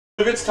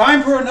It's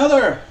time for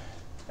another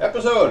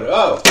episode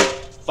of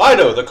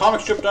Phydeaux the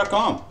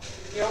Comicstrip.com.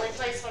 The only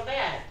place for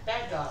bad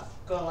dog.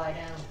 Go lie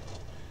down.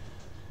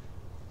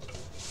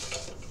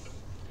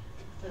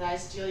 Did I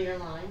steal your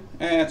line?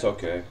 It's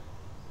okay.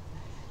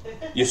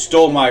 You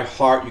stole my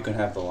heart, you can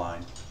have the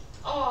line.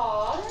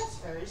 Aw, that's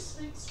very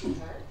sweet,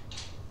 sweetheart.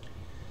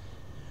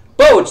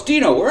 Bo, it's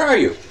Dino, where are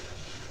you?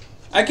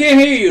 I can't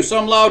hear you,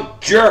 some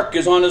loud jerk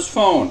is on his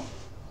phone.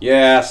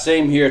 Yeah,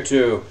 same here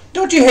too.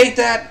 Don't you hate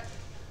that?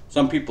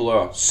 Some people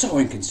are so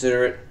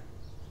inconsiderate.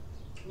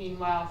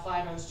 Meanwhile,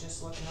 Fido's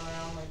just looking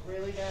around like,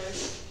 really,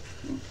 guys?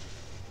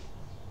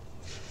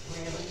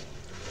 Really?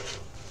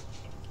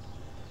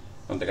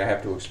 Don't think I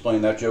have to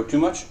explain that joke too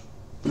much.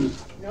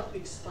 Nope,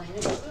 explain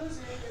it, lose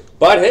it.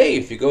 But hey,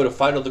 if you go to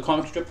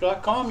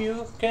PhydeauxTheComicstrip.com,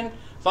 you can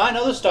find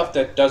other stuff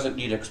that doesn't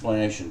need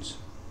explanations.